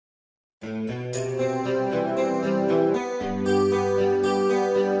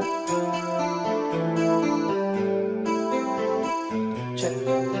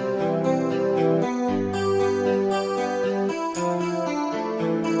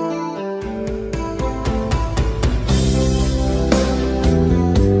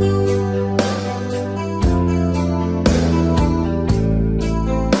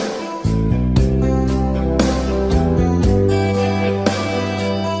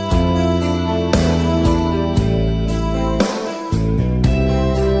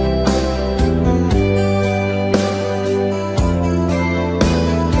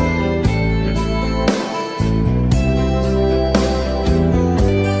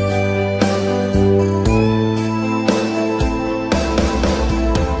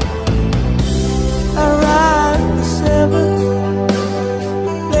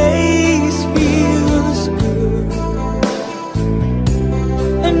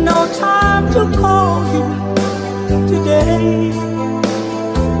no time to call you today.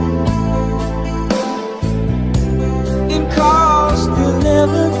 In cost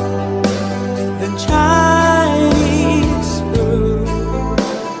 11, the Chinese food.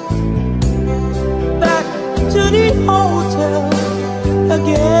 Back to the hotel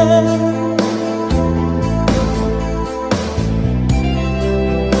again.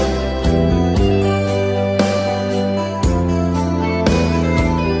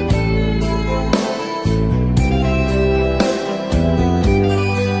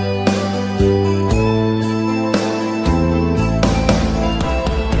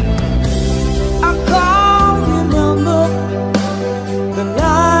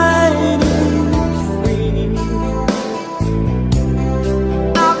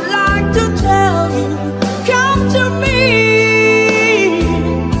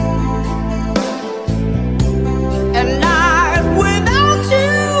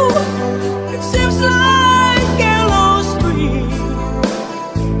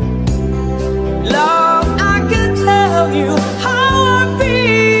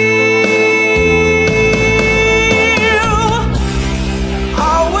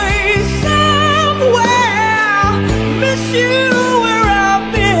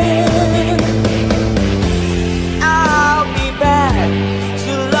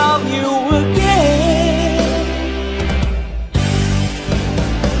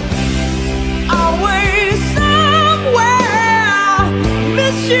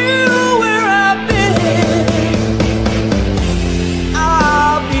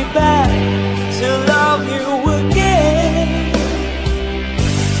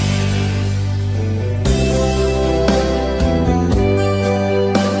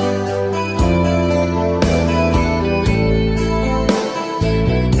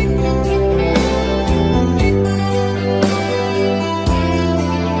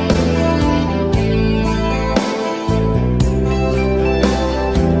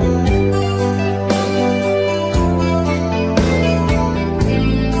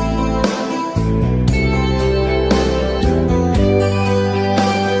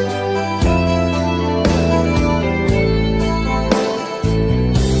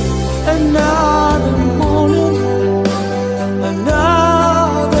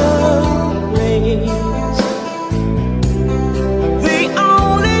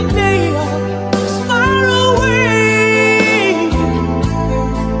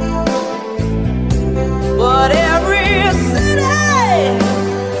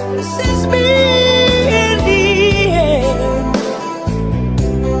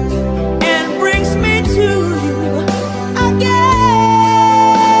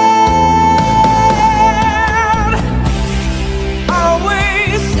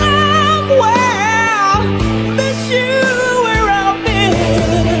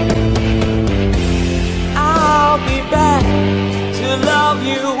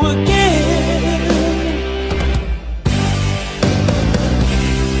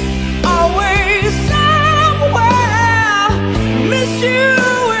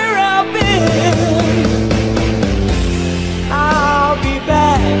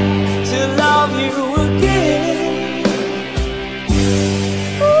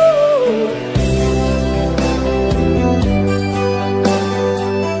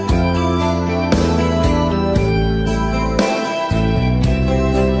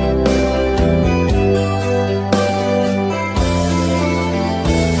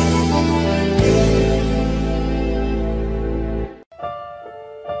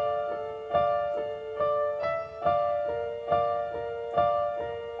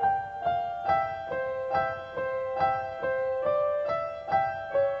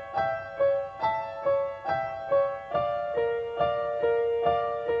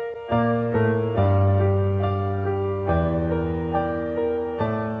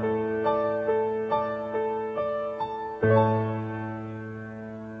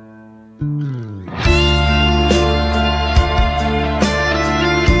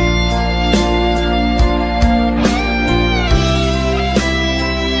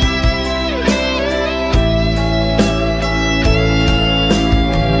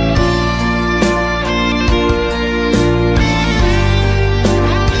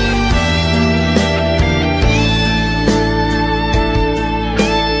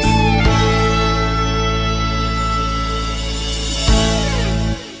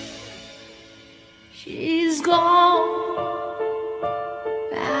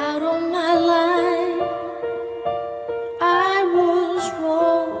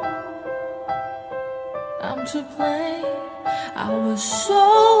 To play, I was so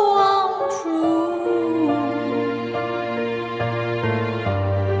untrue.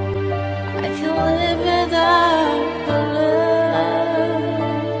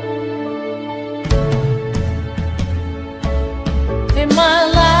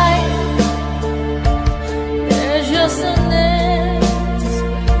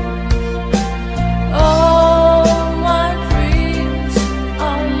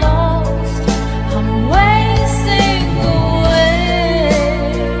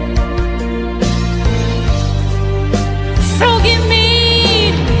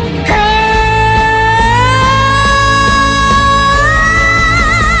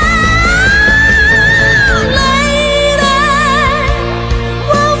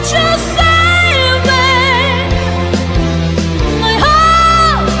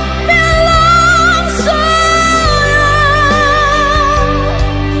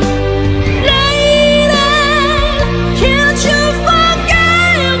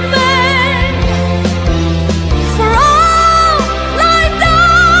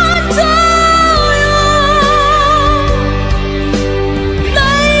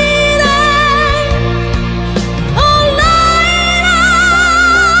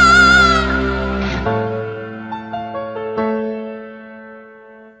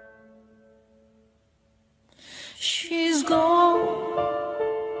 she's gone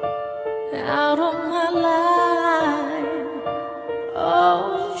out of my life.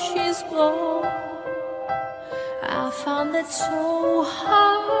 Oh, she's gone. I found it so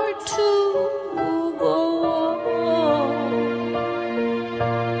hard to go on.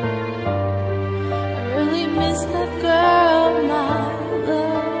 I really miss that girl, my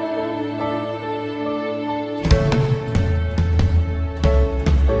love.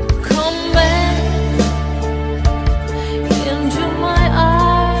 Come back into my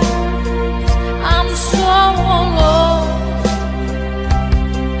arms. I'm so alone.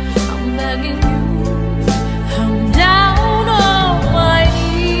 I'm begging you. I'm down on my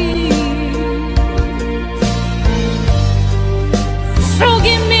knees.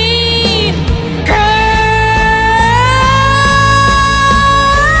 Forgive me,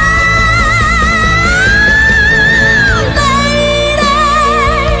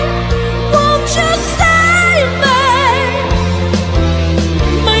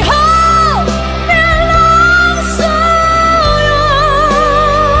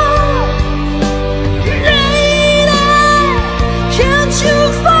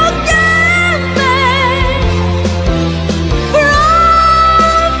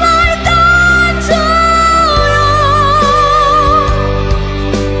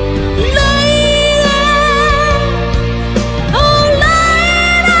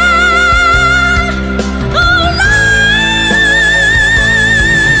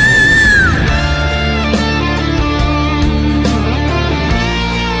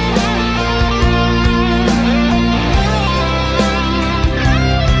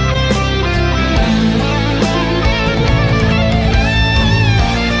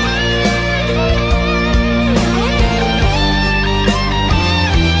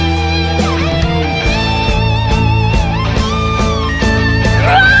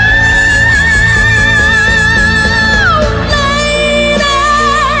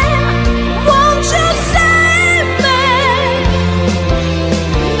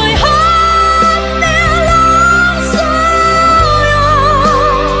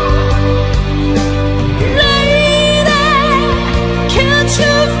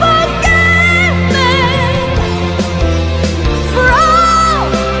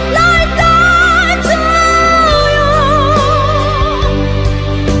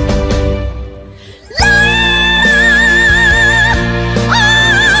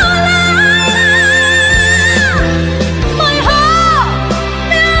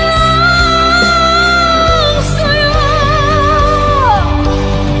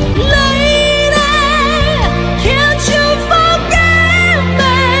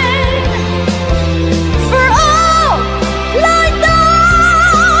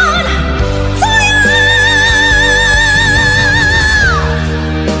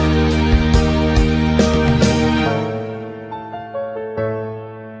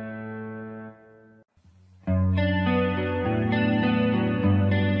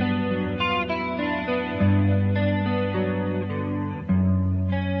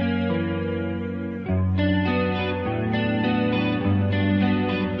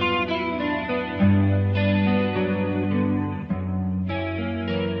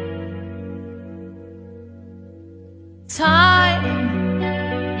 time,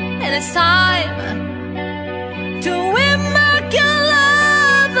 and it's time to win back your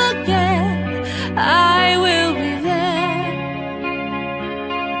love again. I will be there.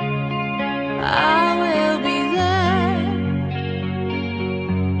 I will be there.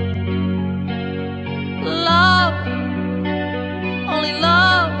 Love, only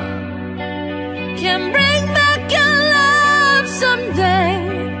love can bring back your love someday.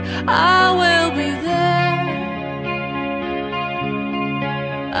 I will be there.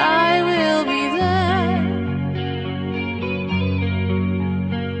 I will be there.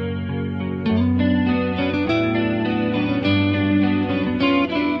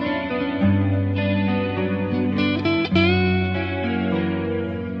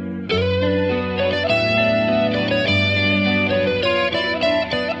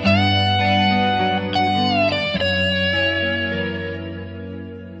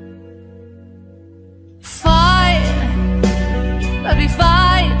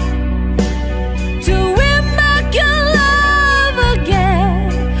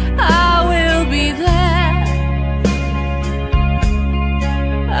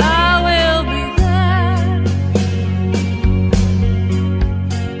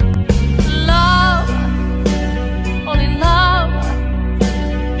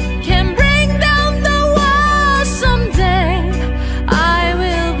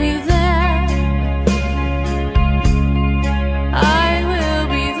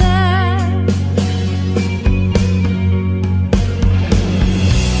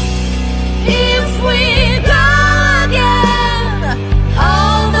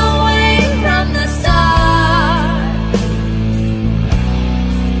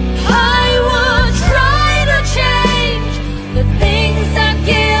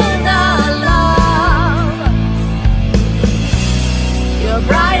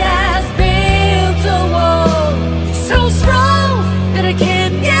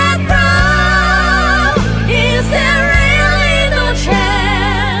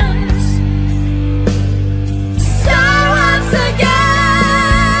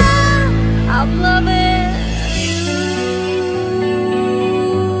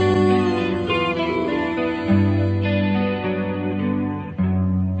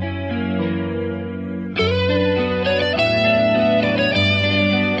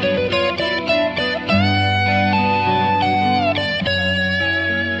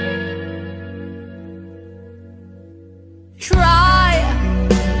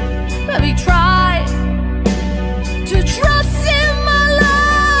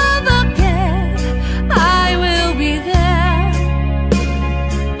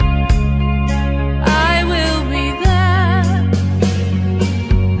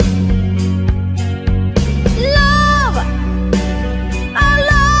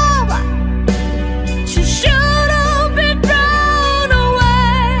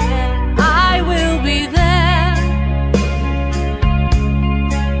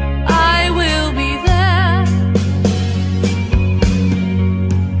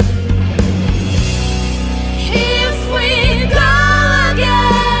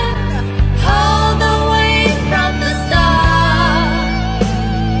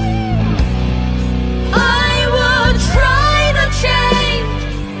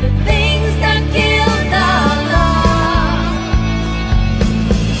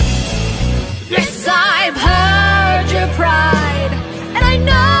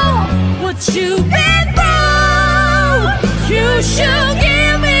 you've been through. You should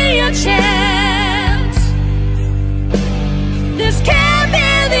give me a chance. This can't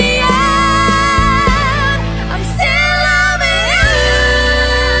be the end. I'm still loving you.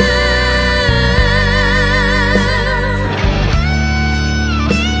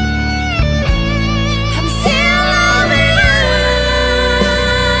 I'm still loving you.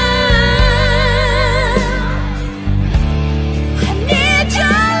 I need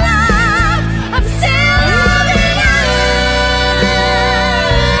your love. I'm still loving you.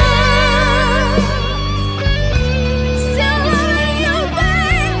 Still loving you,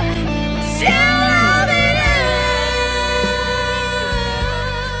 babe. Still loving you.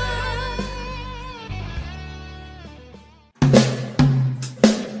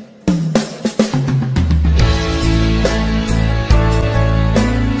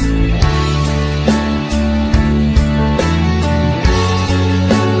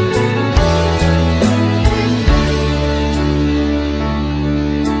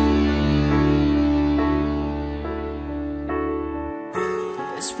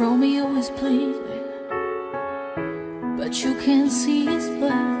 This Romeo is bleeding, but you can't see his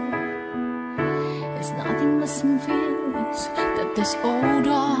blood. It's nothing but some feelings that this old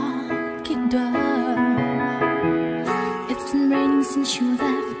dog kicked up. It's been raining since you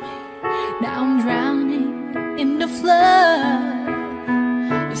left me. Now I'm drowning in the flood.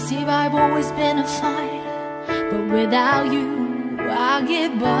 You see, I've always been a fighter, but without you, I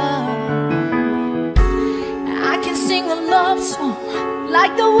give up. I can sing a love song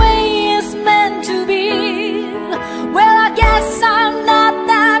like the way it's meant to be. Well, I guess I'm not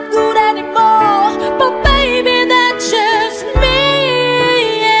that good anymore, but baby, that's just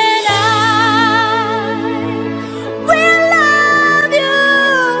me. And I will love you,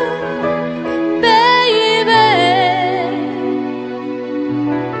 baby,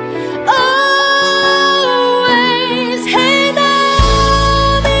 always. Hey,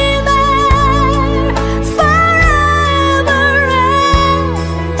 now be there forever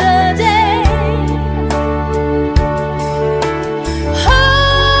and a day. Always,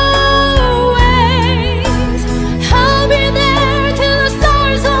 I'll be there till the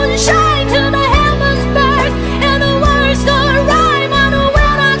stars don't shine, till the heavens burst and the words don't rhyme. I know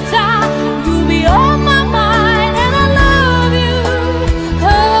when I die, you'll be on my mind, and I love you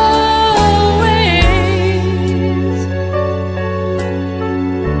always.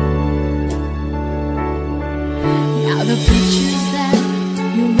 Now the pictures that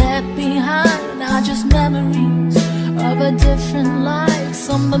you left behind are just memories of a different life.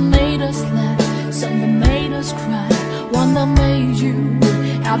 Some that made us laugh, some that made us cry, one that made you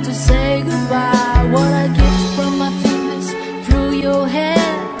have to say goodbye. What a gift from my fingers through your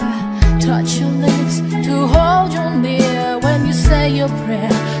hair, touch your lips to hold you near. When you say your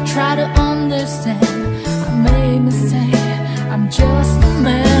prayer, try to understand. I made a mistake, I'm just a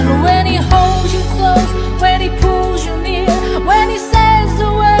man. When he holds you close, when he pulls you near, when he says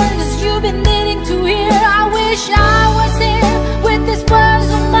the words you've been needing to hear, I wish I was here with these words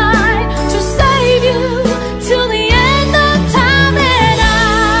of mine to save you till the end of time. And I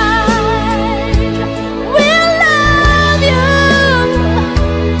will love you,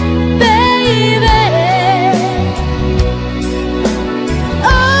 baby,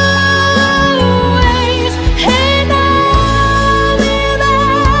 always. And I'll be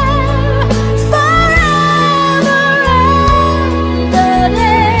there forever and a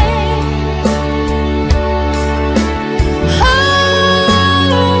day. Always.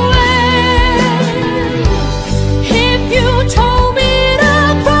 If you told me to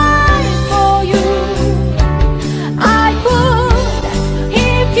cry for you, I would.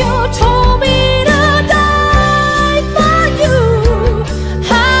 If you told me to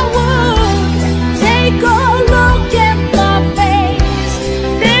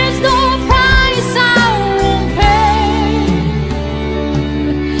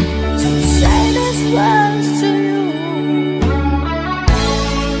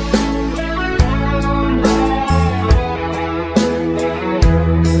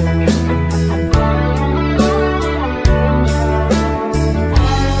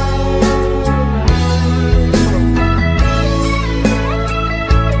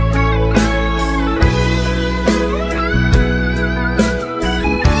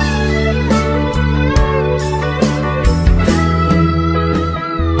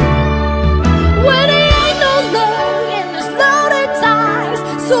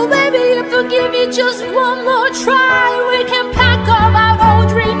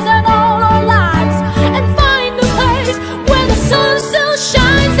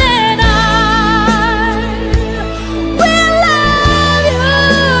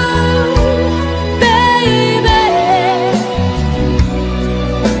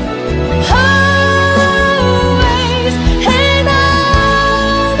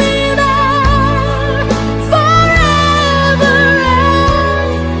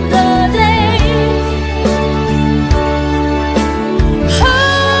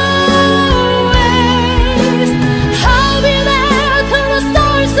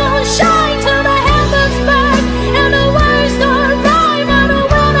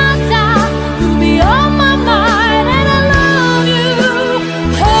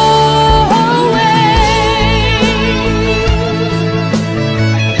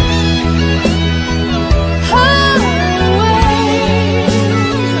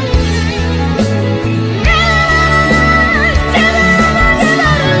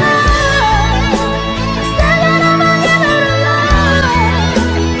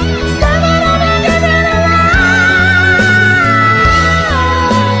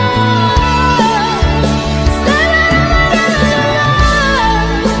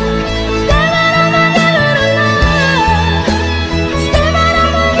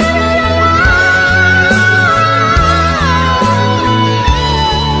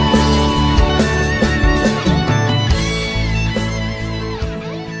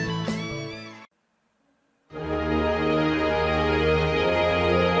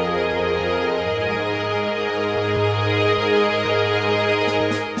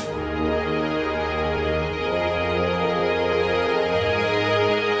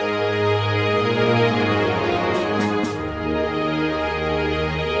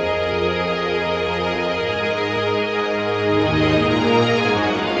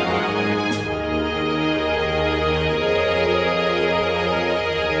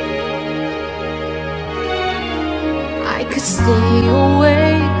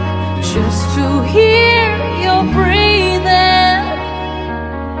just to hear your breathing.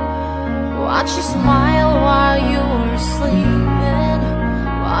 Watch you smile while you're sleeping,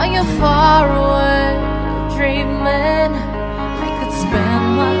 while you're far away dreaming. I could spend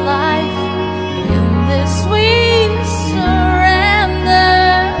my life in this sweet surrender.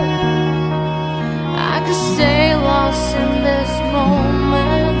 I could stay lost in this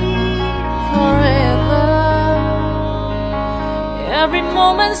moment forever. Every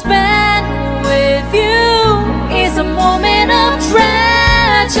moment spent with you is a moment of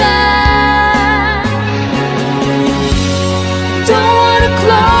treasure. Don't wanna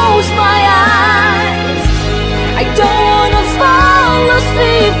close my eyes, I don't wanna fall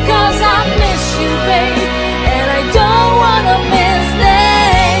asleep, 'cause I miss you, babe. And I don't wanna miss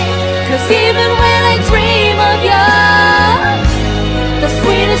days, 'cause even when I dream of you, the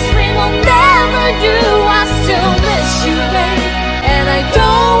sweetest dream will never do. I still miss you, babe, and I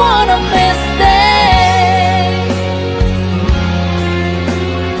don't wanna miss days.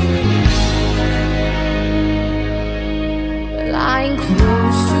 Lying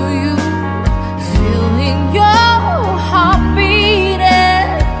close to you, feeling your heart beating,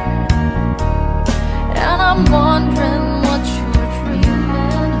 and I'm wondering what you're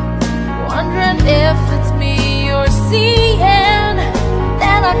dreaming, wondering if it's me you're seeing.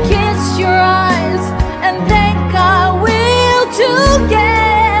 Then I kiss your eyes and think I will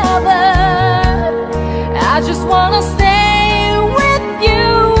together. I just wanna stay with you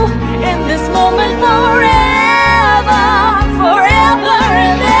in this moment forever, forever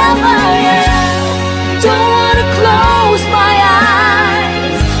and ever, yeah. Don't wanna close my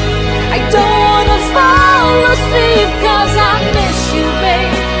eyes, I don't wanna fall asleep, 'cause I miss you,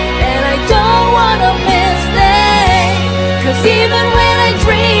 babe, and I don't wanna miss days, 'cause even when I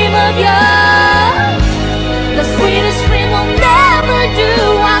dream of you, the sweetest dream will never do.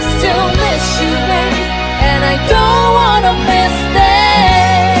 I still miss you, babe, and I don't wanna miss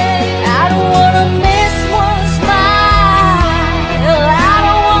days. I don't wanna miss one smile, I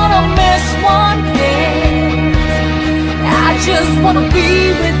don't wanna miss one kiss. I just wanna be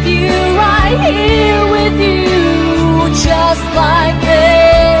with you, right here with you, just like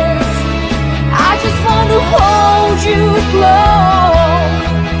this. I just wanna hold you close,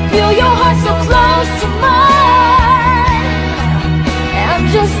 feel your heart so close to mine, and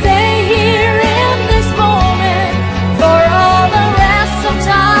just stay here in this moment for all the rest of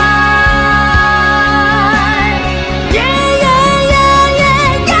time. Yeah, yeah, yeah, yeah,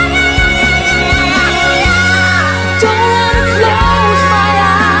 yeah, yeah, yeah, yeah. Don't wanna close my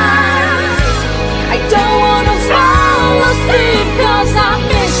eyes, I don't wanna fall asleep, 'cause I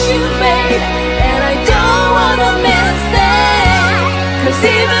miss you, babe, and I don't wanna miss days, 'cause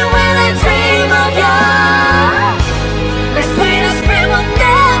even when I dream of you, the sweetest dream will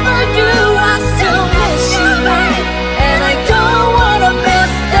never do. I still miss you, babe, and I don't wanna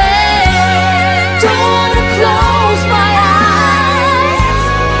miss days. Don't wanna close my eyes,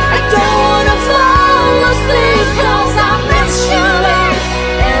 I don't wanna fall asleep, 'cause I miss you, babe,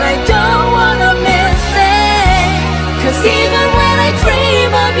 and I don't wanna miss days, 'cause even when I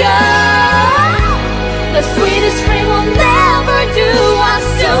dream of you, the sweetest dream will never do. I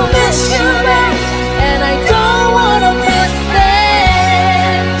still miss you, babe, and I don't wanna miss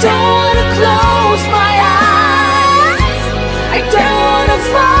days. Don't wanna close my eyes, I don't wanna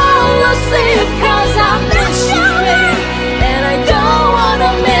fall asleep, 'cause I miss you, babe, and I don't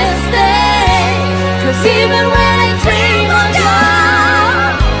wanna miss days, 'cause even when I dream of you,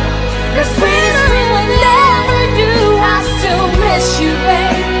 the sweetest dream will never do. I still miss you,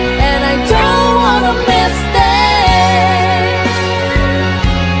 babe, and I don't wanna miss days.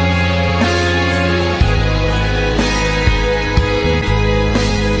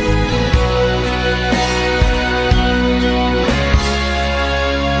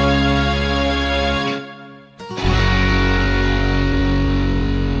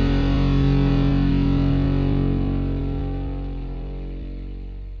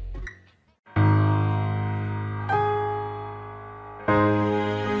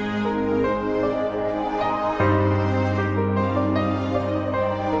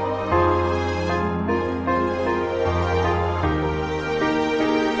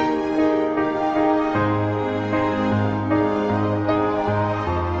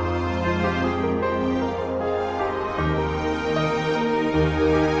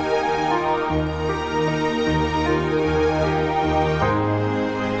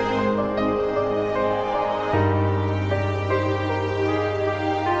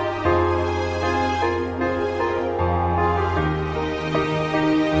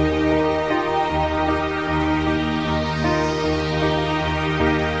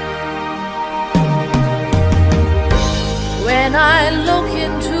 When I look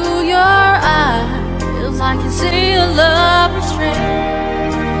into your eyes, I can see a love restraint.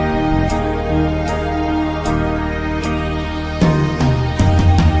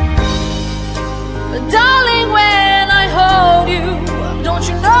 But darling, when I hold you, don't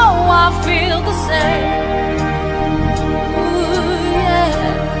you know I feel the same? Ooh, yeah.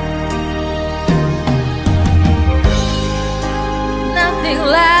 Nothing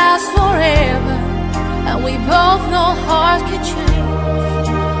lasts forever, and we both know hearts can change.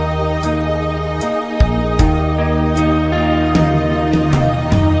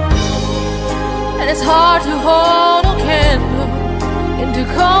 And it's hard to hold a candle into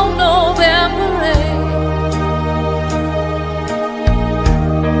cold November rain.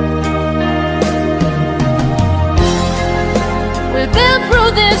 We've been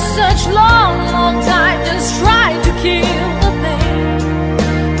through this such long, long time, just trying to kill the pain.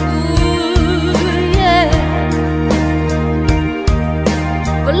 Ooh, yeah.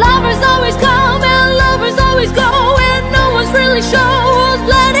 But lovers always come and lovers always go, and no one's really sure who's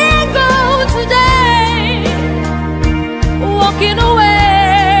letting go today, walking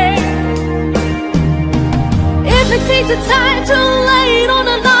away. If it takes the time to lay it on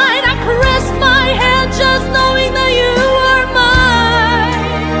the line, I caress my hand just knowing that you are mine,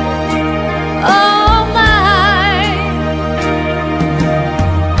 oh mine.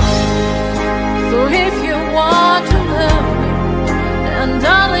 So if you want to love me, then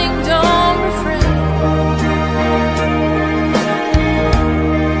darling, don't refrain.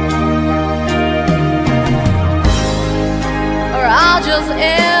 Or I'll just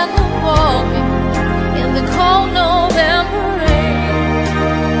end up walking in the cold November rain.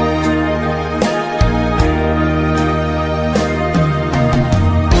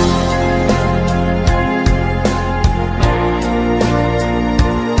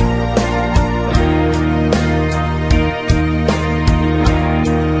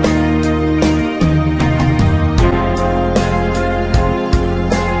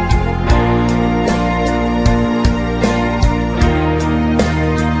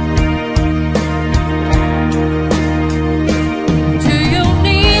 Do you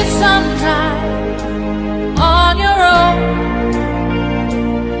need some time on your own?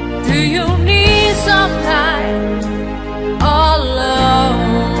 Do you need some time all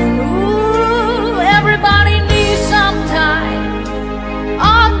alone? Ooh, everybody needs some time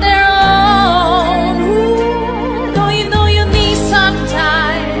on their own. Ooh, don't you know you need some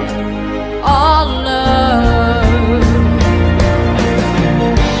time all alone?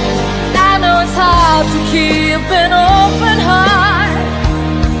 I know it's hard to keep an open heart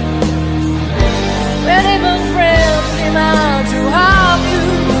when even friends seem out to harm you.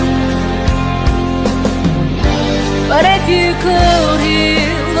 But if you could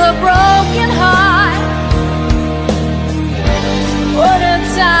heal a broken heart, wouldn't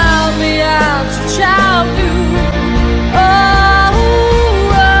time be out to charm you? Oh,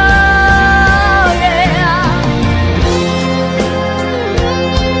 oh, yeah.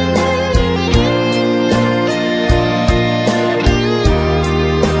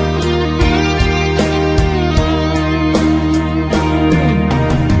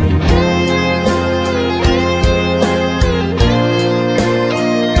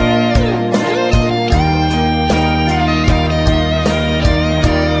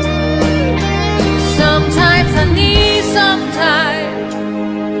 Sometimes I need some time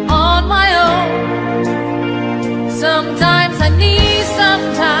on my own. Sometimes I need some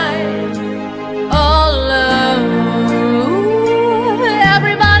time all alone.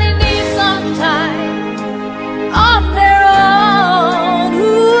 Everybody needs some time on their own.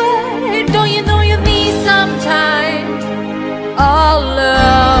 Ooh, don't you know you need some time all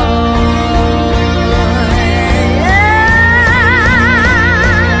alone?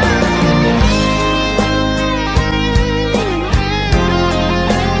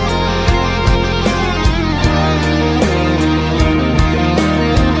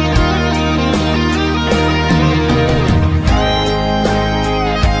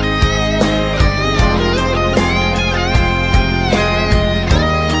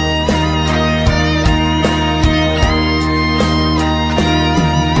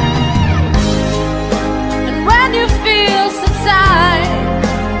 And when you feel subside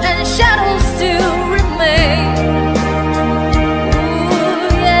and shadows still remain, ooh,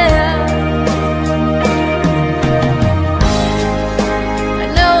 yeah, I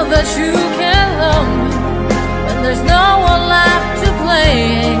know that you can love me when there's no one left to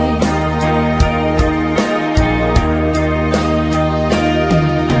blame.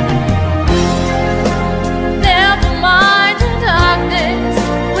 Never mind the darkness,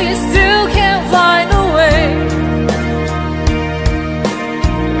 we still can find a way.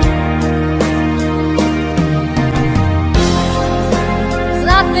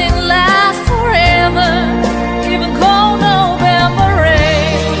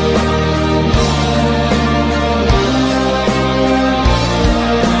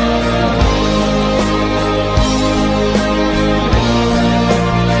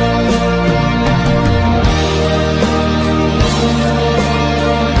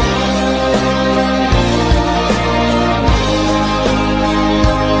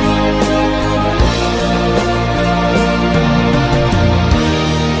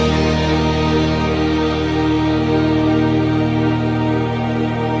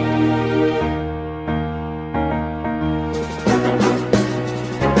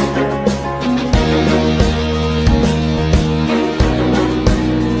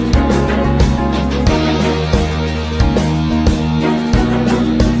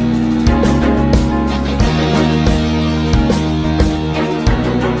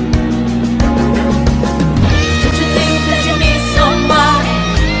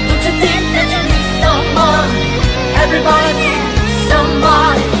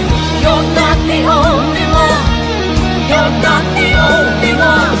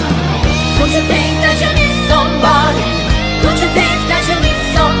 Don't you think that you need somebody? Don't you think that you need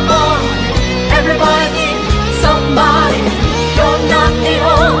someone? Everybody needs somebody. You're not the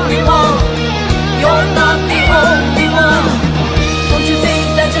only one. You're not the only one. Don't you think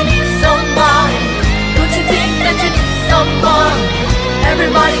that you need somebody? Don't you think that you need someone?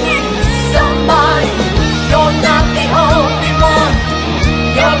 Everybody needs somebody. You're not the only one.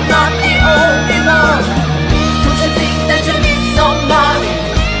 You're not the only one. Don't you think that you need somebody?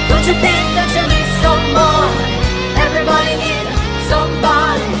 Don't you think that you need someone? Everybody needs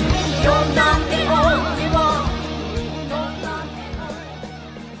somebody. You're not the only one. You're not the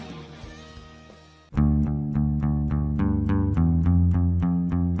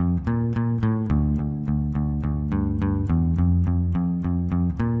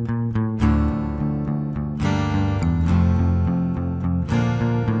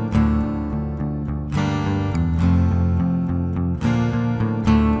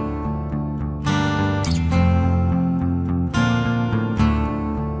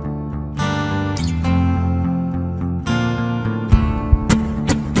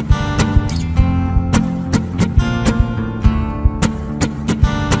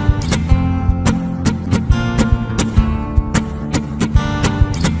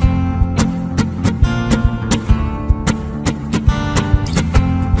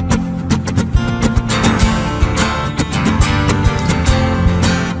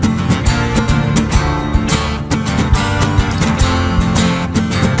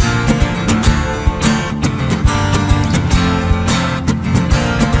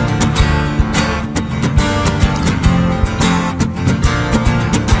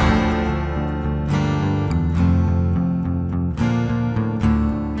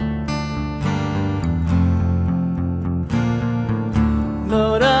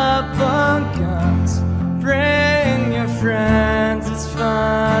Load up on guns, bring your friends. It's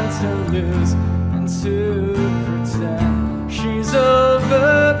fun to lose and to pretend. She's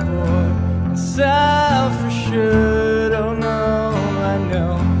overboard and self-assured. Oh no, I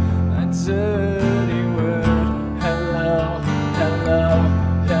know a dirty word. Hello, hello,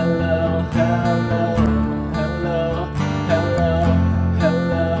 hello, hello, hello, hello, hello,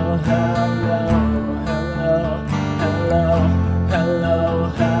 hello, hello, hello. Hello,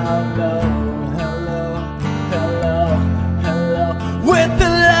 hello, hello, hello, hello. With the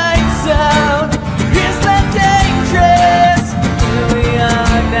lights out, is that dangerous? Here we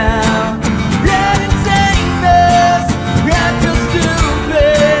are now, running sameness. I feel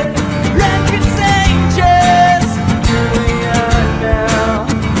stupid, like it's dangerous. Here we are now,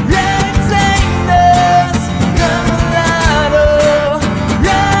 running sameness. I'm a lotto,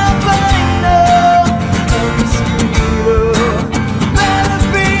 albino, a mosquito.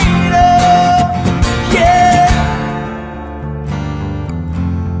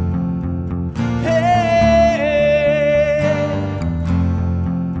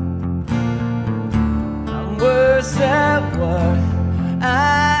 At what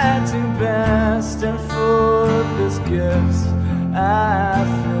I do best, and for this gift I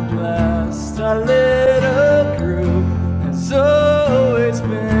feel blessed. Our little group has always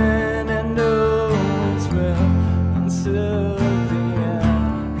been and always will until the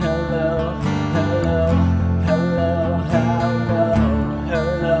end. Hello, hello, hello, hello,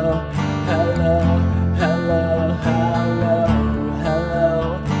 hello, hello, hello, hello,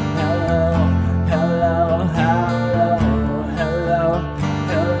 hello, hello,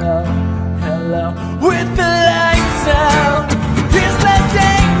 hello, hello. With the lights out, is that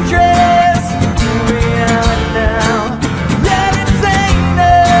dangerous? Here we are now, letting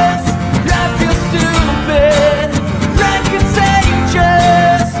sameness. I feel stupid, like it's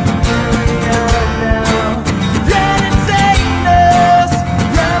dangerous. Here we are now, letting sameness.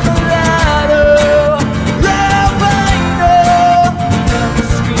 I'm a lotto, albino, a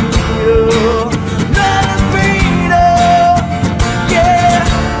mosquito, not a beetle. Yeah.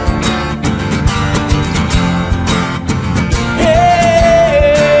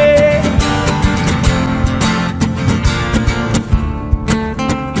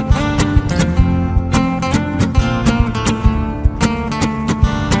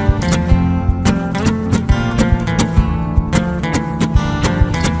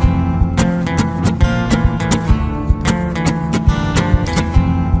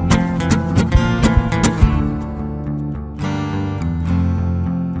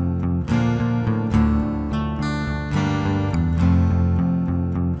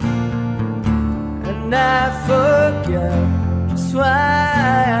 And I forget just why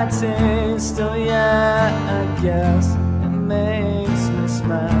I taste. Oh yeah, I guess it makes me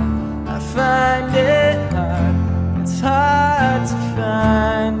smile. I find it hard, it's hard to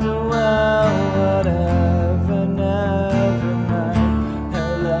find a well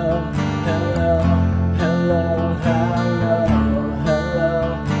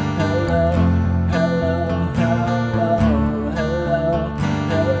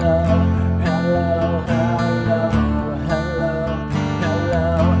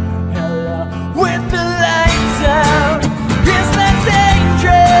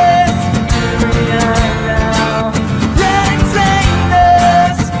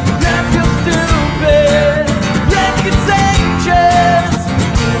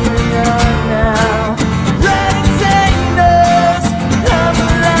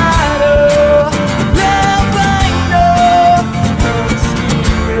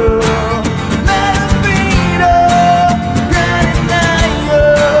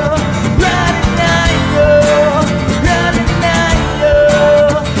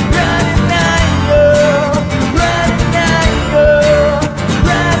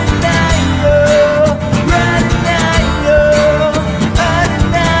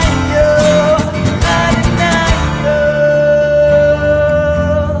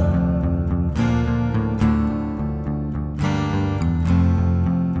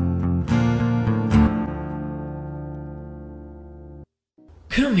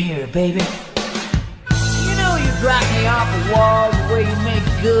baby. You know you drive me off the wall, the way you make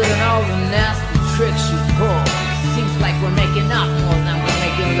good and all the nasty tricks you pull. Seems like we're making up more than we're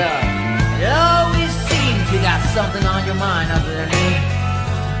making love. It always seems you got something on your mind other than me.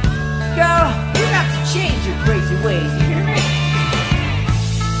 Girl, you got to change your crazy ways, you hear me?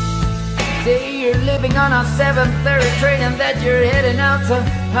 Say you're living on a 7:30 train and that you're heading out to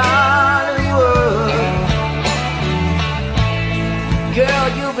Hollywood. Girl,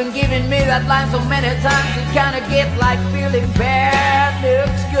 you've been giving me that line so many times it kinda gets like feeling bad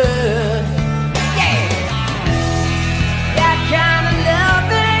looks good. Yeah! That kind of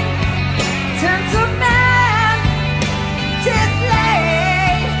loving turns a man to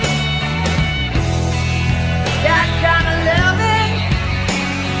slave. That kind of loving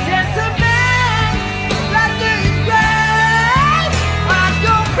turns a man like this grave. I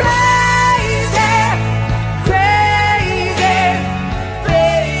go crazy, crazy,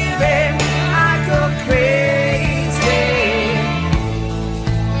 baby. I go crazy.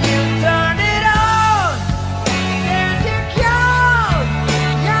 You turn it on, then you come.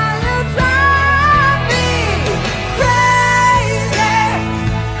 Now you drive me crazy,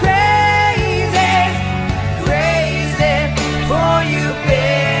 crazy, crazy for you,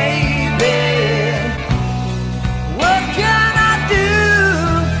 baby. What can I do,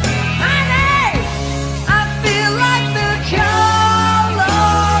 honey? I feel like the color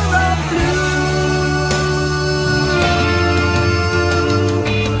of blue.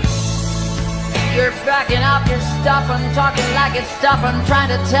 You're backing up your stuff and talking like it's stuff and trying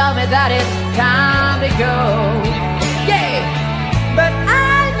to tell me that it's time to go. Yeah, but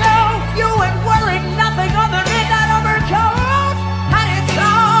I know you ain't wearing nothing other than that overcoat, and it's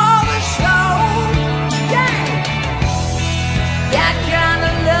all the show. Yeah, that kind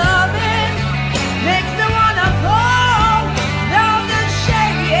of loving makes me wanna fall down the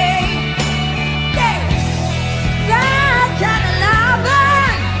shade. Yeah, that kind of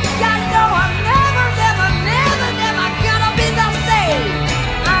loving, you know I'm never, never, never, never gonna be the same.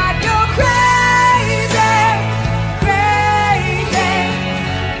 I go crazy,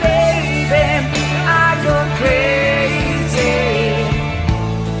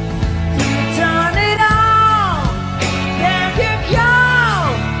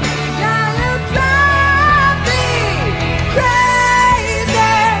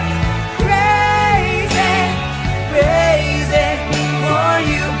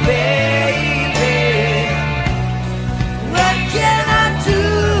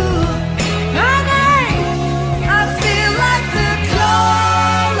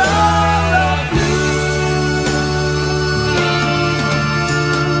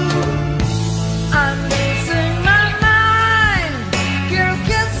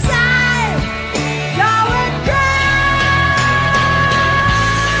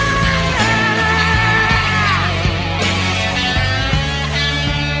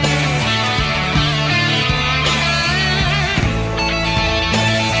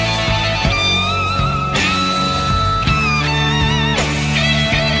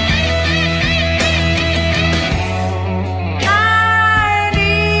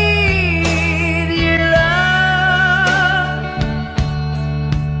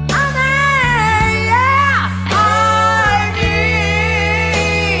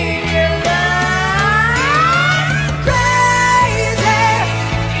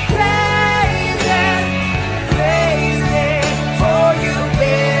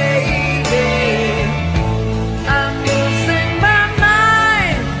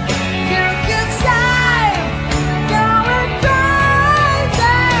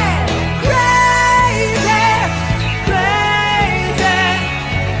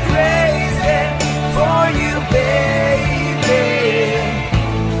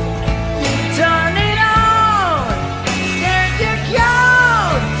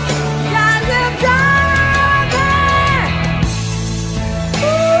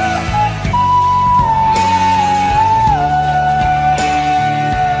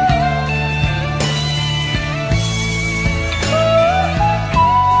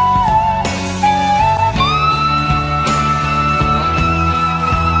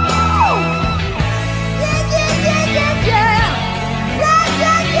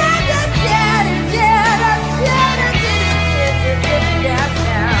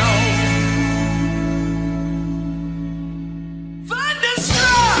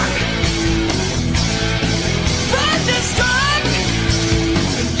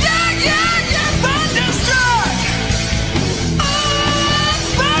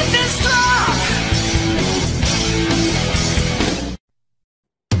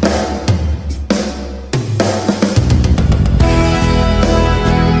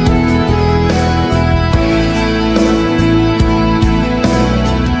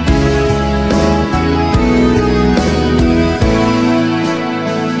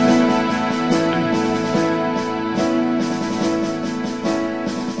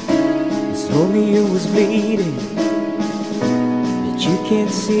 you can't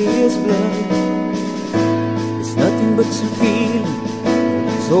see his blood. It's nothing but some feeling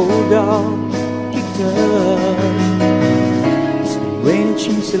his old dog kicked up. It's been raining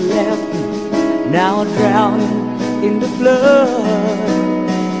since you left me, now I'm drowning in the flood.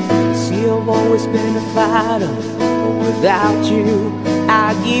 You see, I've always been a fighter, but without you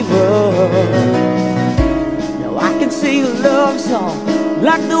I give up. Now I can sing a love song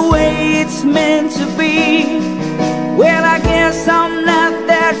like the way it's meant to be. Well, I guess I'm not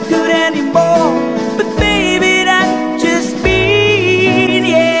that good anymore, but baby, that's just me.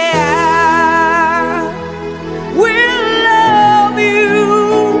 Yeah, we'll love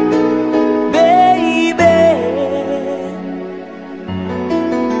you, baby,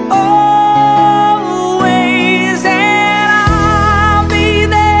 always, and I'll be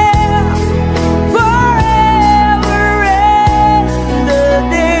there forever and a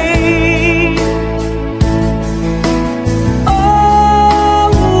day.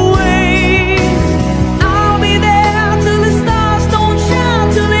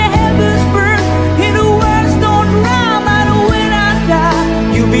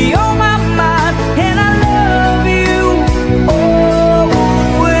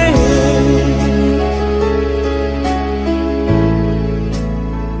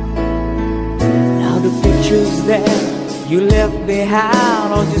 That you left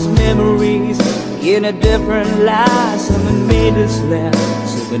behind are just memories in a different light. Something made us laugh,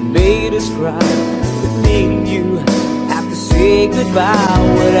 something made us cry, it made you have to say goodbye.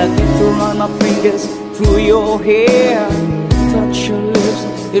 When I get to run my fingers through your hair, touch your lips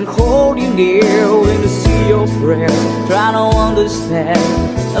and hold you near, when to see your prayers, trying to understand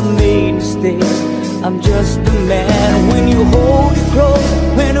I made mistakes, I'm just a man. When you hold it close,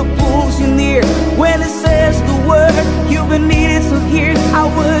 when it pulls you near, when it says the word you've been needing to hear, I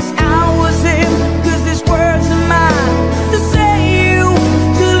was him, 'cause these words are mine to say you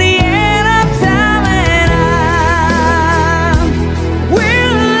till the end of time, and I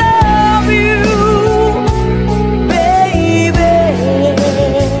will love you, baby,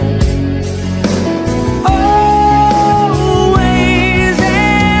 always,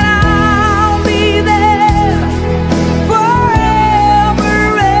 and I'll be there forever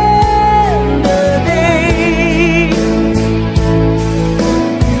and a day.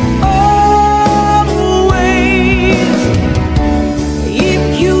 Oh,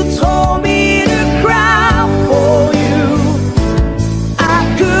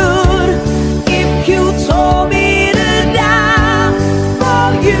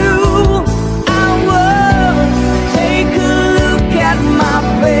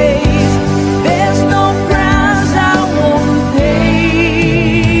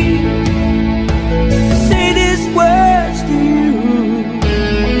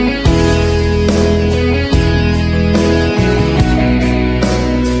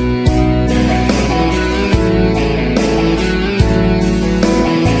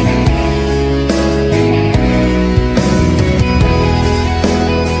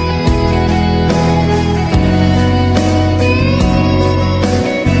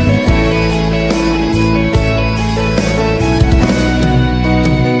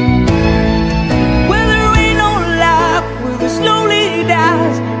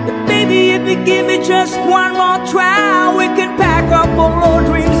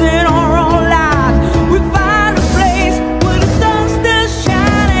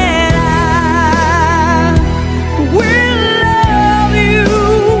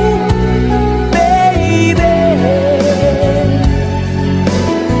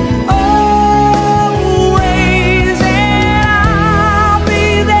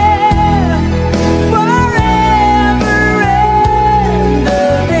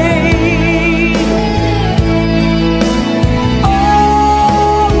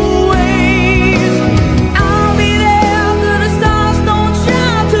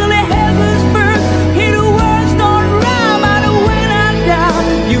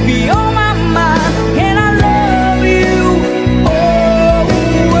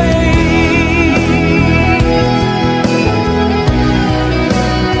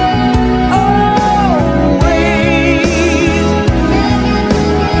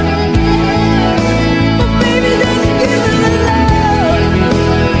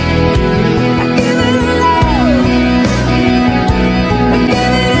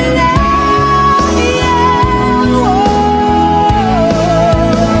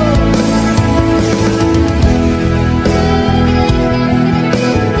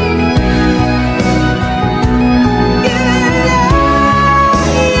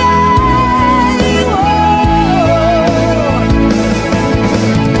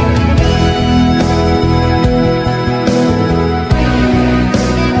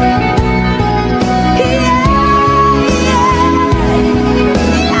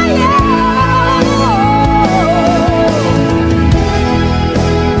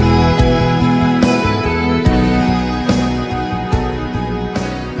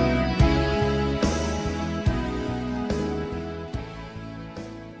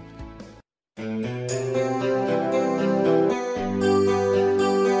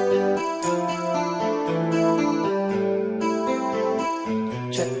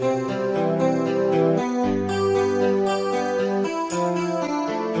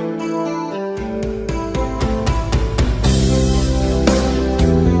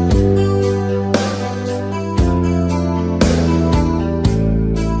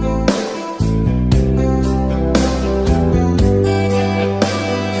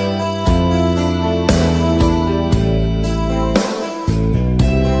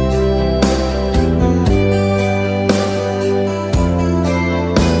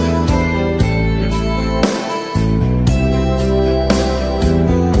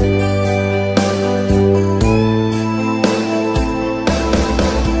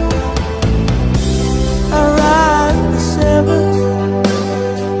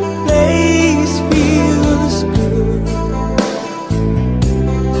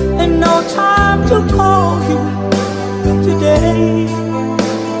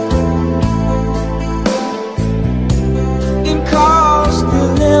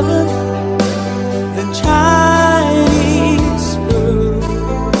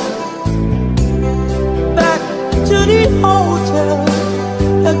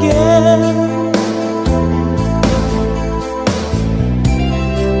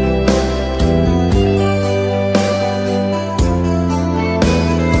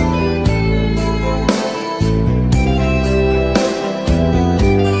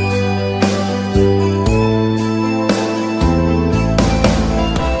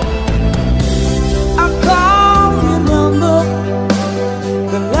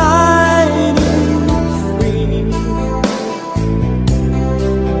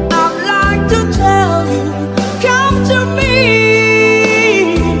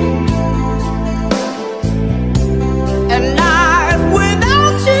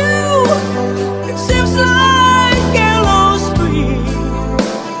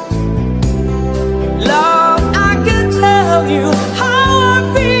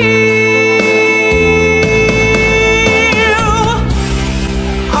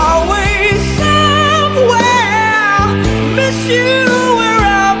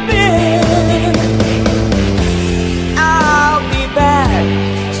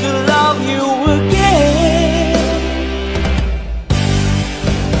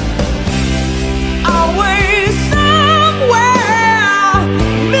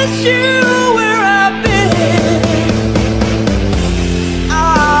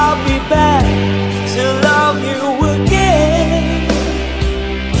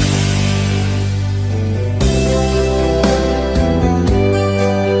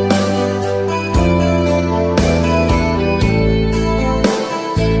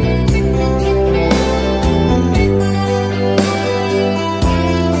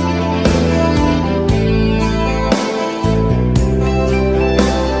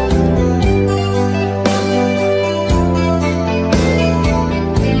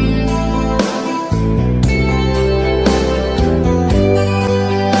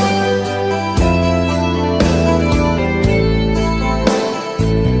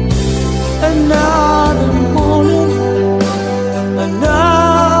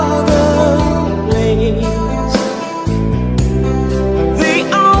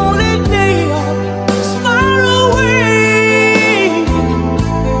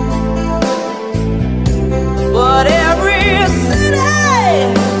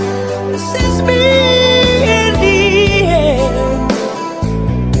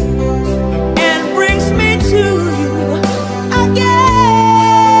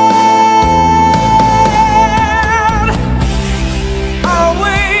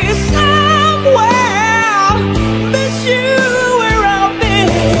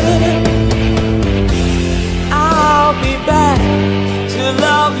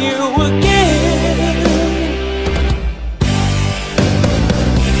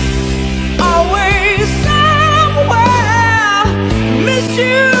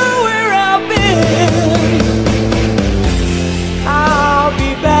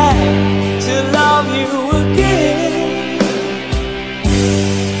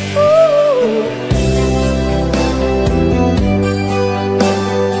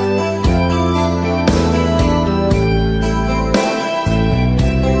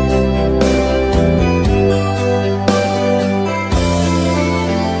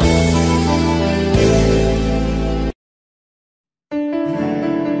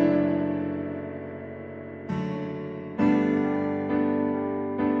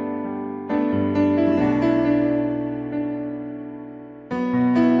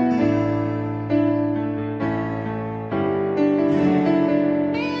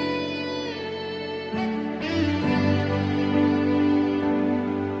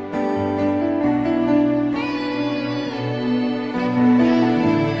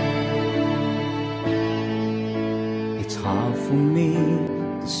 for me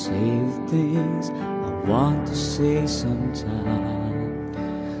to say the things I want to say sometime.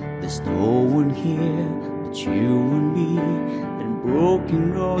 There's no one here but you and me, and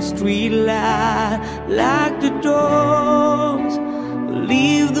broken old street light like the doors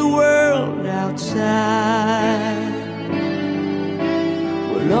leave the world outside.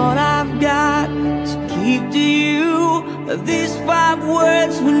 Well, all I've got to keep to you are these 5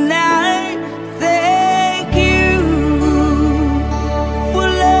 words when I thank you for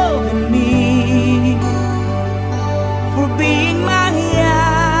loving me, for being my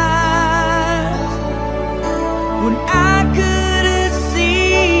eyes when I couldn't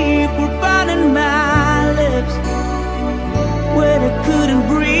see, for burning my lips when I couldn't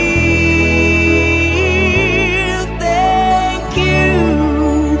breathe. Thank you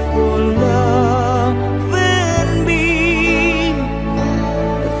for loving me.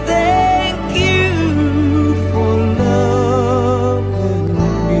 Thank you for loving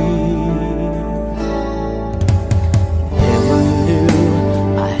me. Never knew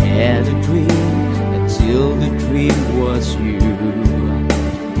I had a dream until the dream was you.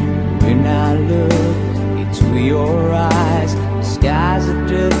 When I look into your eyes, the sky's a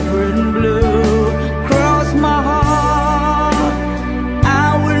different blue. Cross my heart, I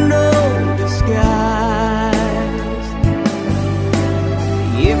will know the skies.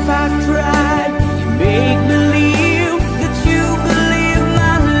 If I tried, you make believe that you believe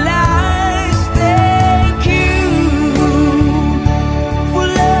my lies. Thank you for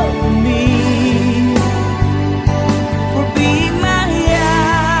loving me, for being my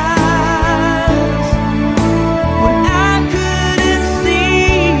eyes when I couldn't see,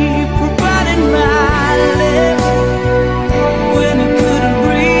 for biting my lips when I couldn't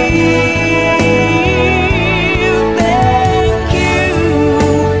breathe. Thank you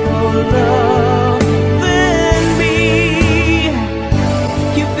for loving me.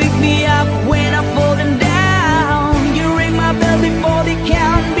 You pick me up when I'm falling down. You ring my bell before they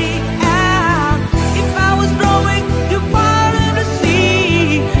count me out. If I was growing, you parted the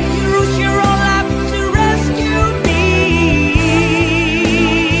sea. You risked your own life to rescue me.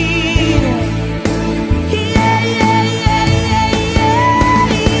 Yeah, yeah, yeah, yeah, yeah.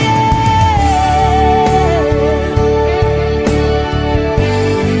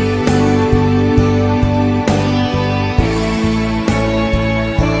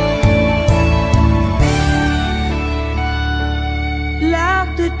 Lock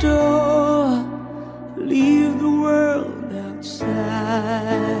the door, leave the world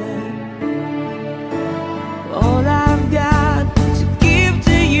outside. All I've got to give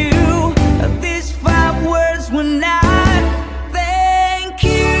to you are these 5 words when I thank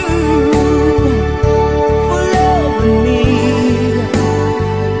you for loving me,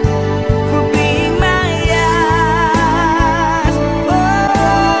 for being my eyes. Oh,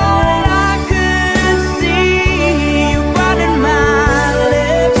 and I couldn't see you burning my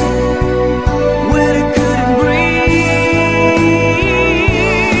lips when I couldn't breathe.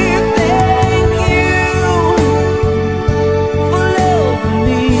 Thank you for loving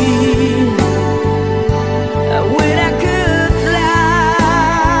me when I could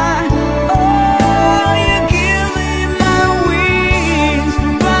fly. Oh, you give me my wings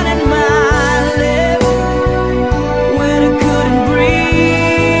for burning my lips when I couldn't breathe.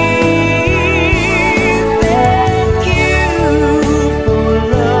 Thank you for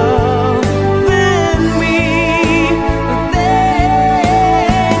loving me.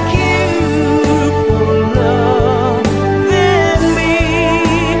 Thank you for loving me.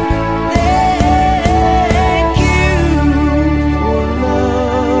 Thank you for loving me.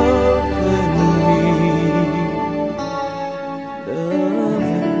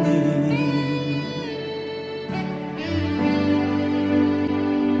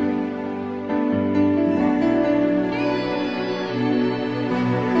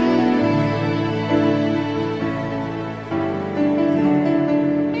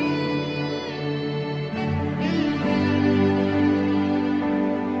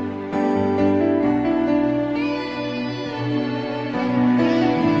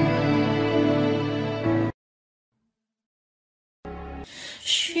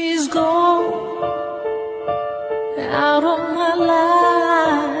 She's gone out of my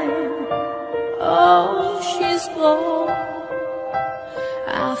life. Oh, she's gone.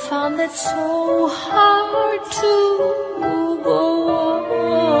 I found it so hard to go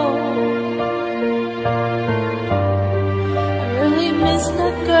on. I really miss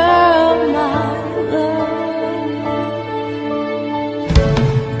that girl, my love.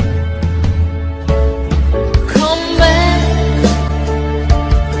 Come back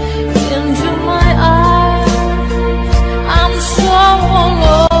into my eyes. I'm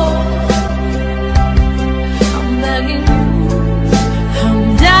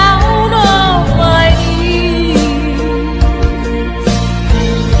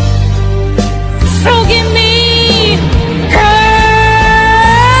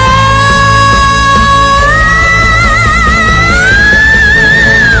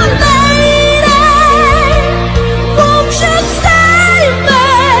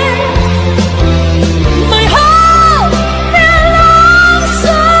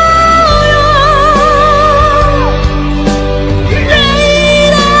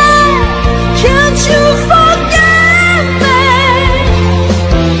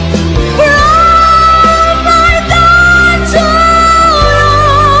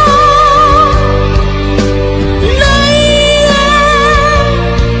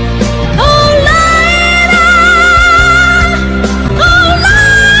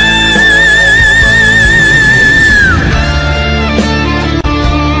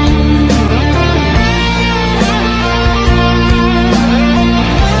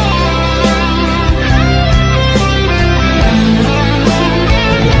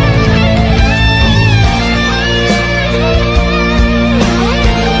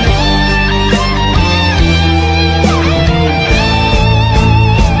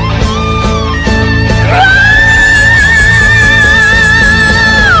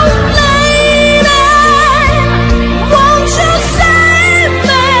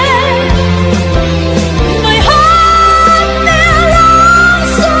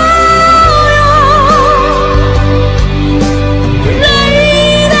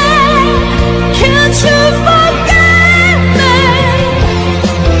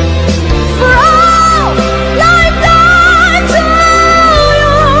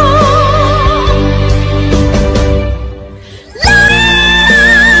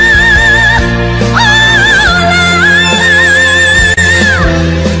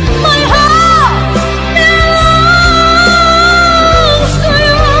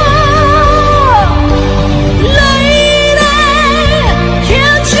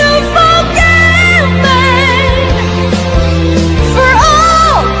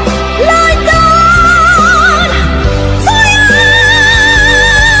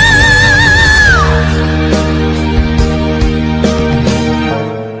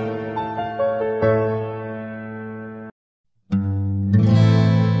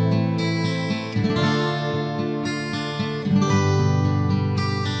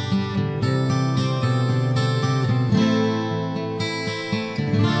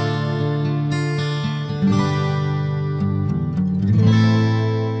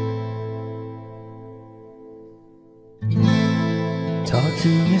to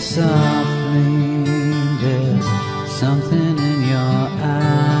me softly, there's something in your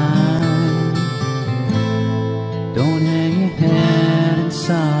eyes. Don't hang your head in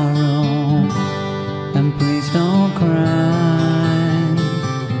sorrow, and please don't cry.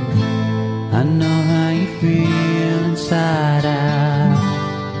 I know how you feel inside out,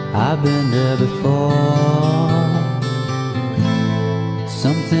 I've been there before.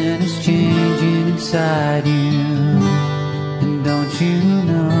 Something is changing inside you, and don't you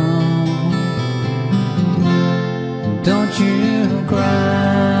know? Don't you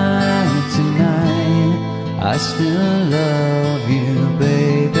cry tonight, I still love you,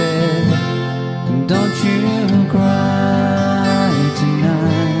 baby. Don't you cry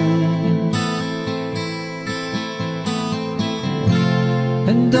tonight.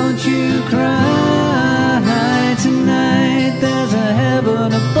 And don't you cry tonight, there's a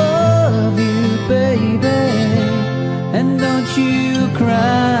heaven above you, baby. And don't you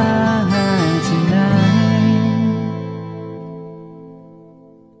cry tonight.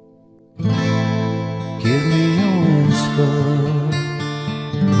 Give me a whisper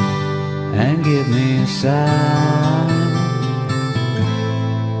and give me a sigh.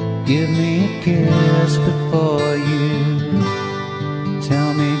 Give me a kiss before you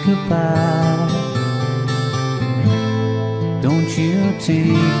tell me goodbye. Don't you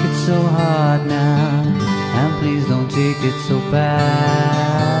take it so hard now, and please don't take it so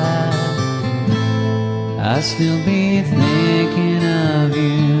bad. I'll still be thinking of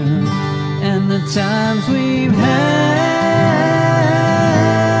you and the times we've had,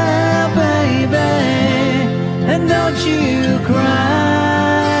 baby. And don't you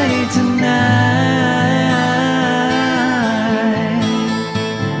cry tonight.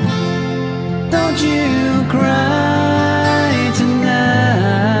 Don't you cry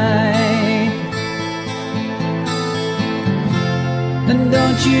tonight. And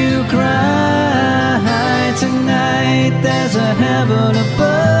don't you cry tonight, there's a heaven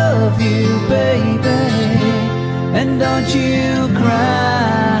above you, baby. And don't you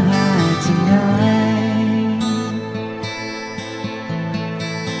cry tonight.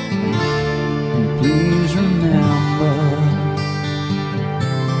 And please remember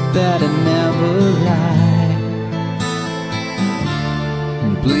that I never lied.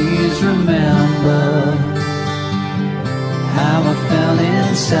 And please remember how I felt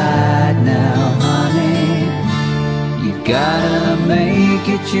inside now, honey. You've gotta make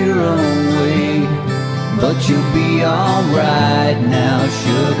it your own way, but you'll be alright now,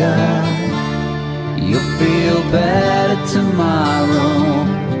 sugar. You'll feel better tomorrow,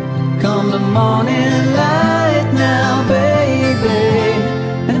 come the morning light now, baby.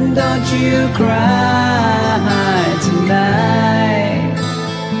 And don't you cry tonight.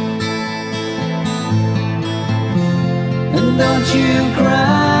 And don't you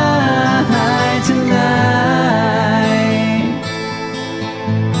cry tonight.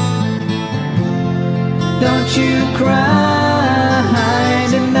 Don't you cry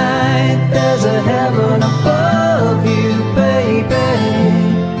tonight, there's a heaven above you, baby.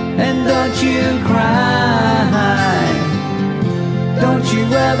 And don't you cry, don't you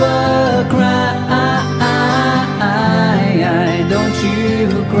ever cry. Don't you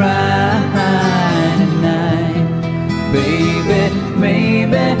cry tonight, baby.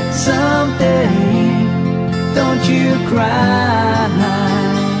 Maybe someday, don't you cry.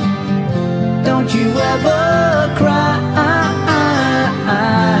 Don't you ever cry.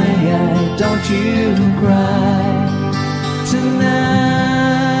 Don't you cry tonight.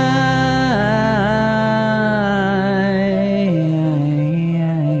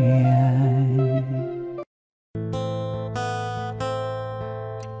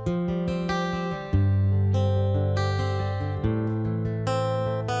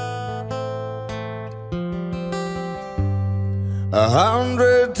 A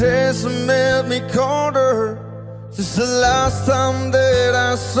 100 days have made me colder since the last time that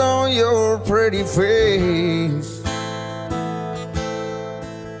I saw your pretty face.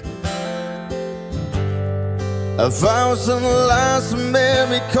 1,000 lies have made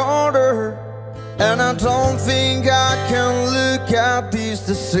me colder, and I don't think I can look at these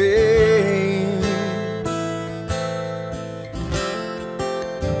the same.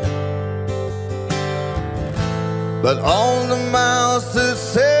 But all the miles that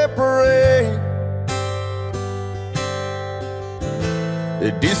separate,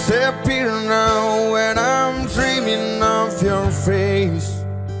 they disappear now when I'm dreaming of your face.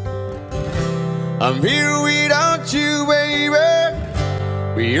 I'm here without you, baby,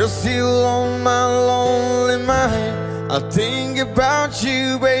 but you're still on my lonely mind. I think about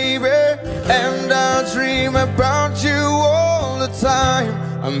you, baby, and I dream about you all the time.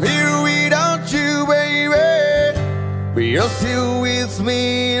 I'm here without you, baby, but you're still with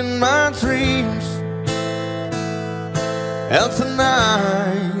me in my dreams. And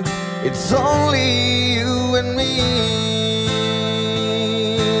tonight, it's only you and me.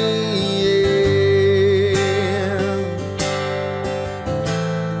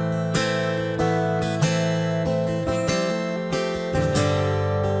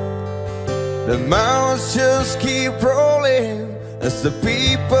 The miles just keep rolling as the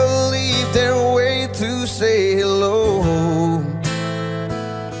people leave their way to say hello.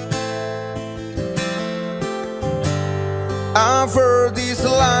 I've heard this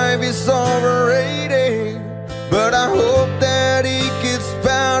life is overrated, but I hope that it gets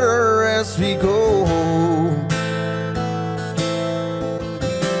better as we go.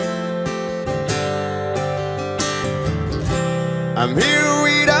 I'm here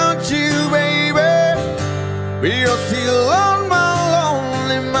without you, baby, but you're still on my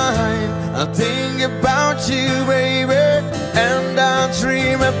lonely mind. I think about you, baby, and I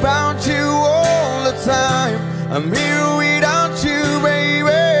dream about you all the time. I'm here without you,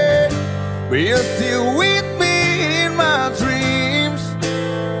 baby, but you're still with me in my dreams.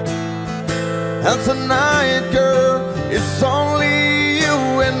 And tonight, girl, it's only you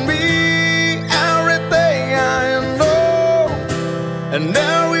and me. Everything I know, and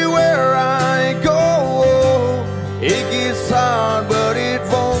everywhere I go, it gets hard, but it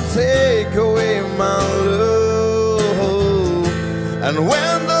won't take away my love. And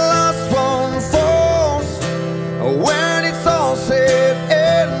when the last one falls, when it's all said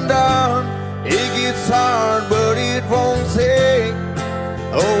and done, it gets hard, but it won't take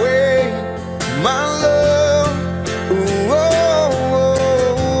away my love. Ooh, oh, oh,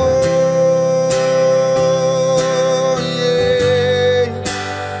 oh, yeah.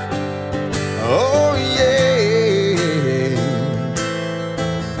 Oh, yeah.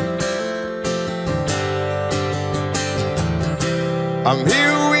 I'm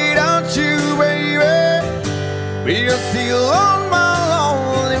here without you, baby, but you're still on my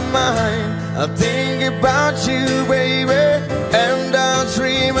lonely mind. I think about you, baby, and I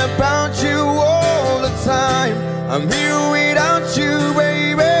dream about you all the time. I'm here without you,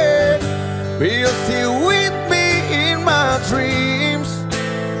 baby, but you're still with me in my dreams.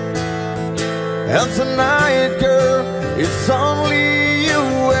 And tonight, girl, it's only you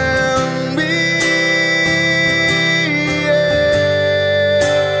and me. Yeah.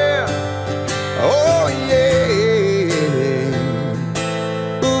 Oh, yeah.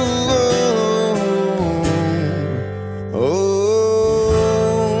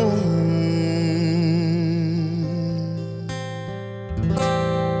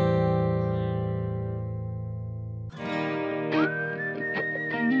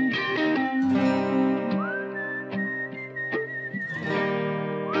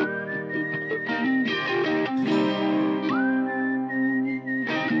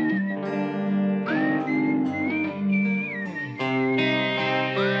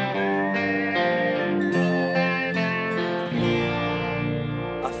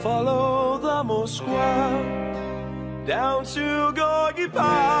 Follow the Moskwa down to Gorky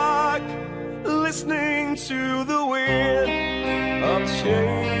Park, listening to the wind of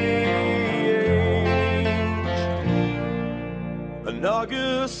change. An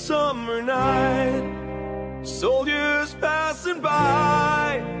August summer night, soldiers passing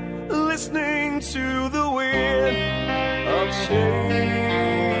by, listening to the wind of change.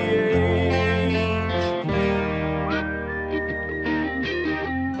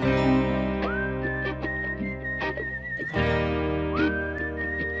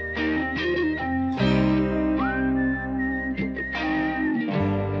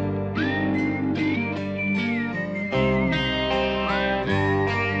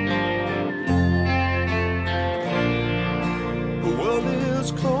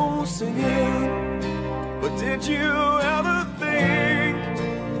 But did you ever think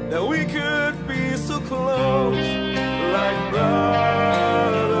that we could be so close, like brothers?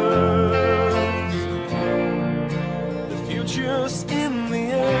 The future's in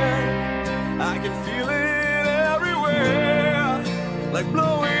the air, I can feel it everywhere, like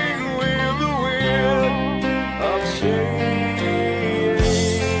blowing with the wind of change.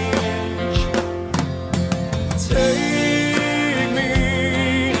 Take me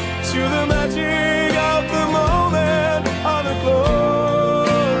to the magic of the moment on a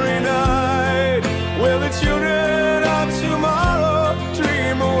glory night, where the children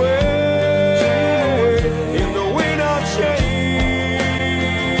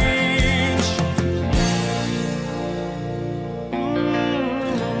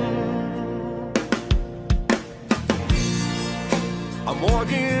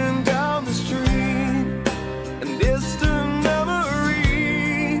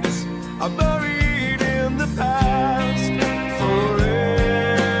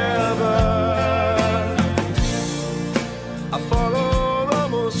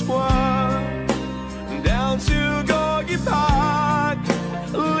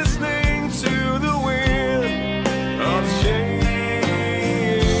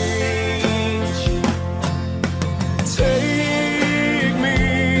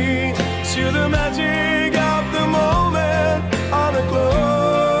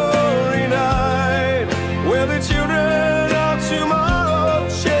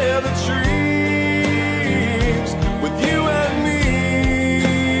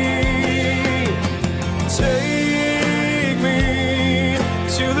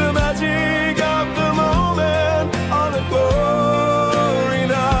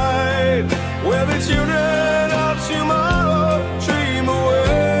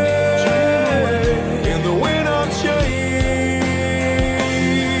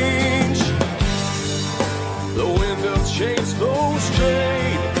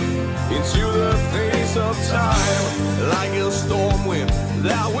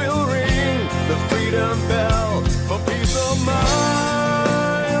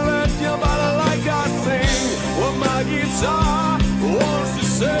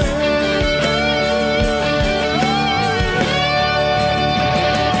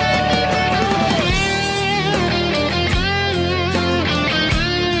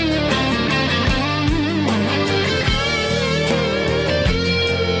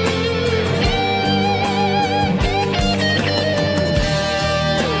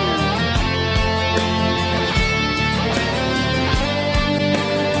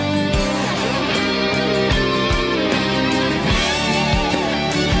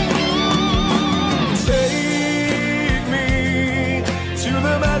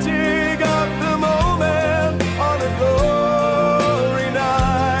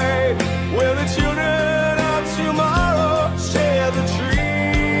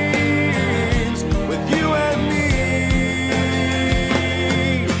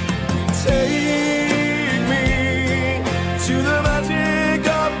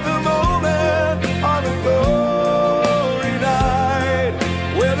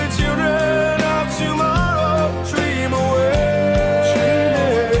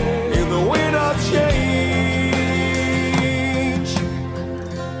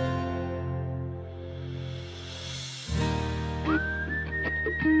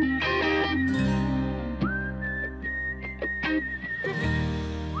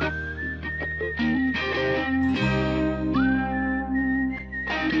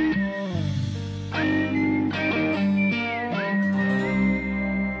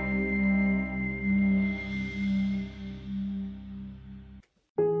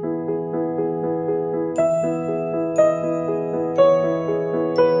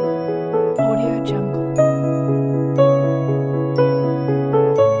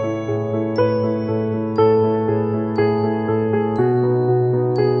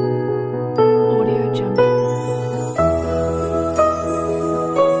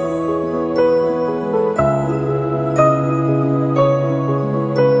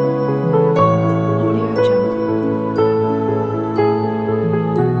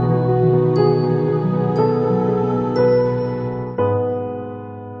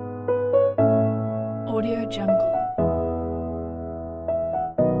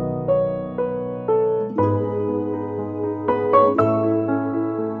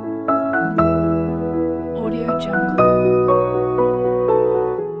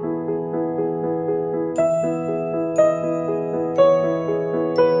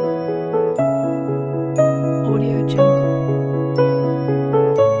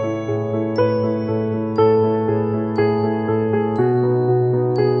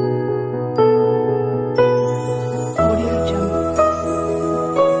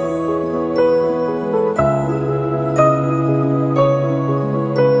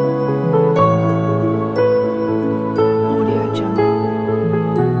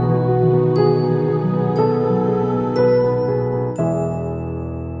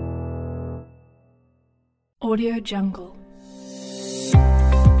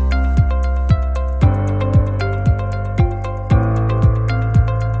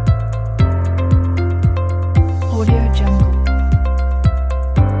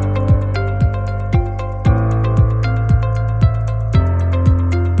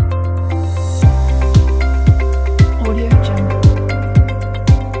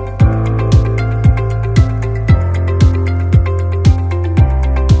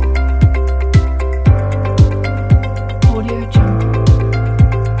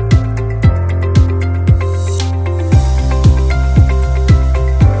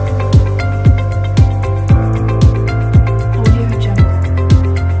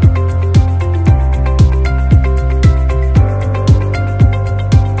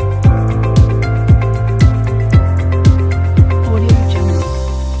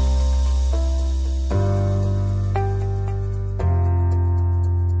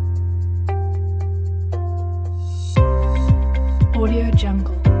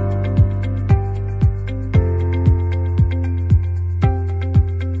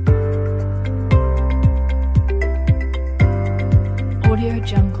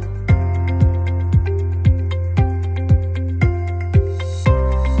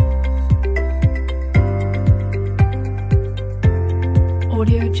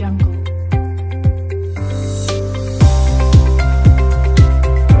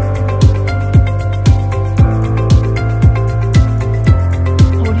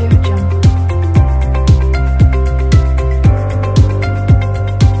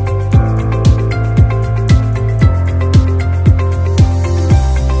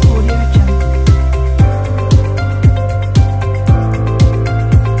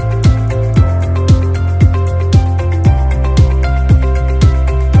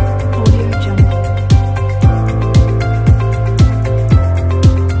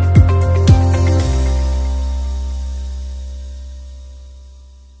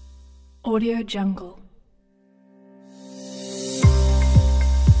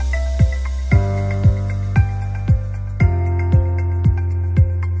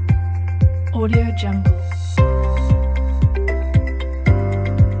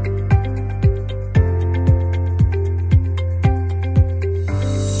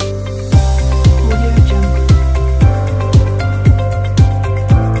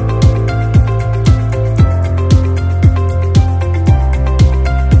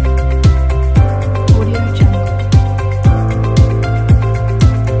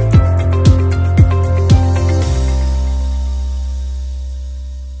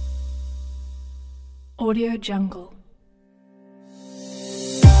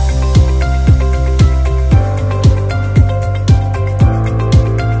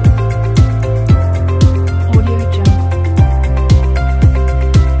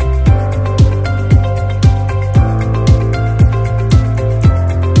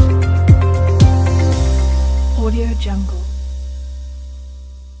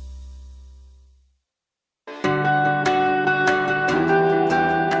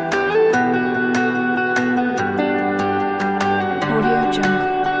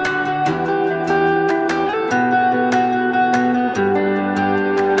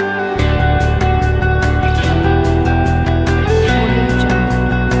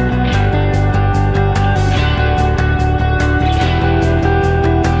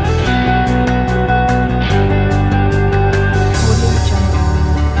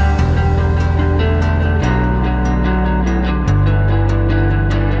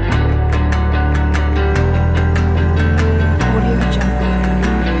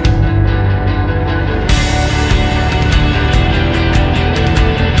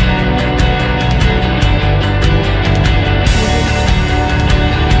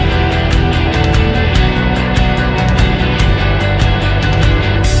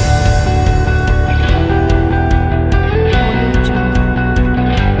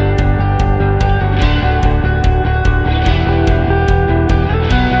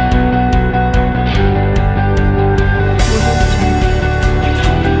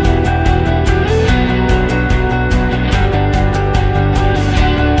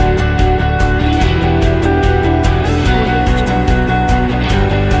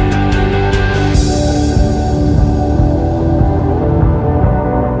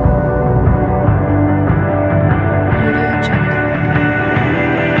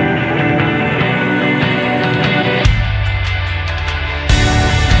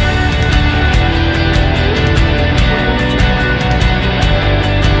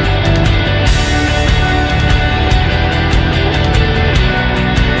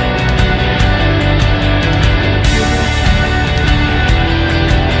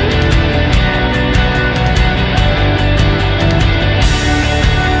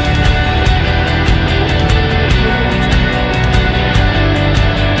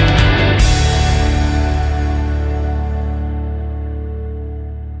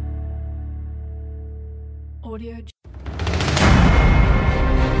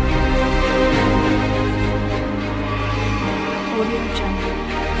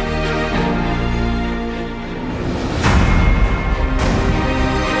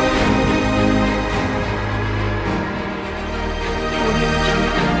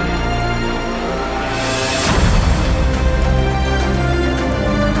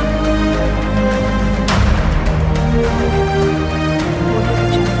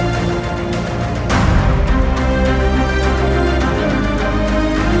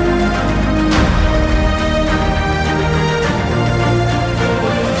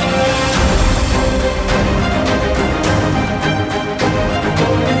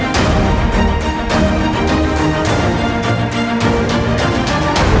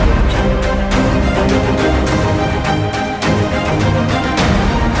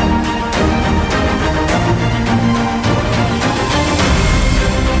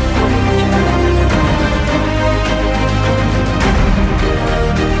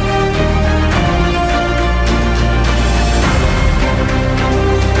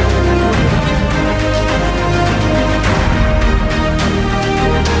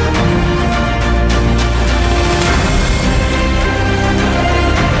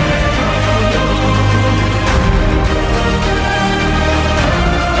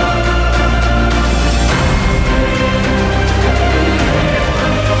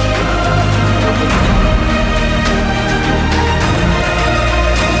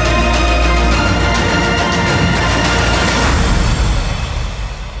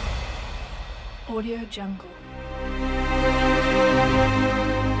Audio Jungle.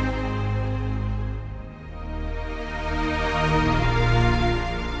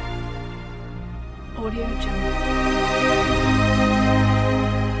 Audio Jungle.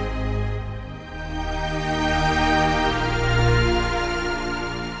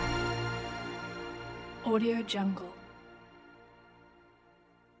 Audio Jungle.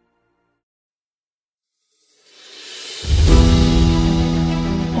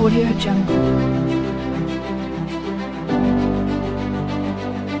 Audio Jungle.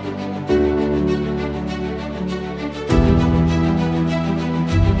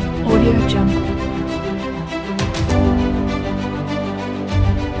 Audio Jungle.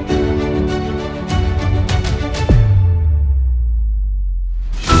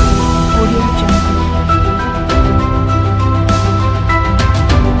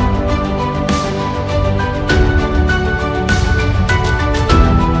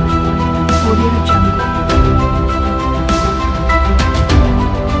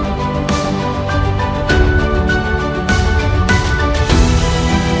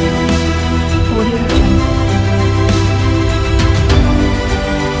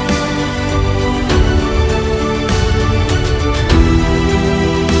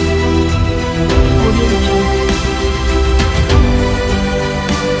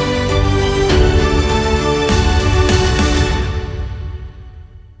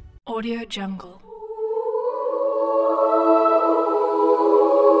 Audio Jungle.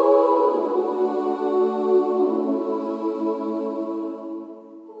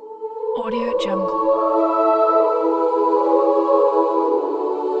 Audio Jungle.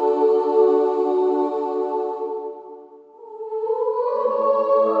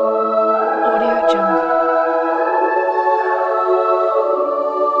 Audio Jungle.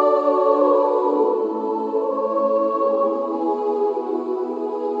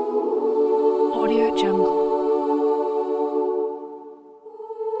 Audio Jungle.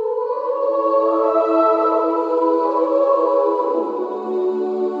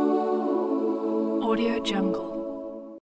 Audio Jungle.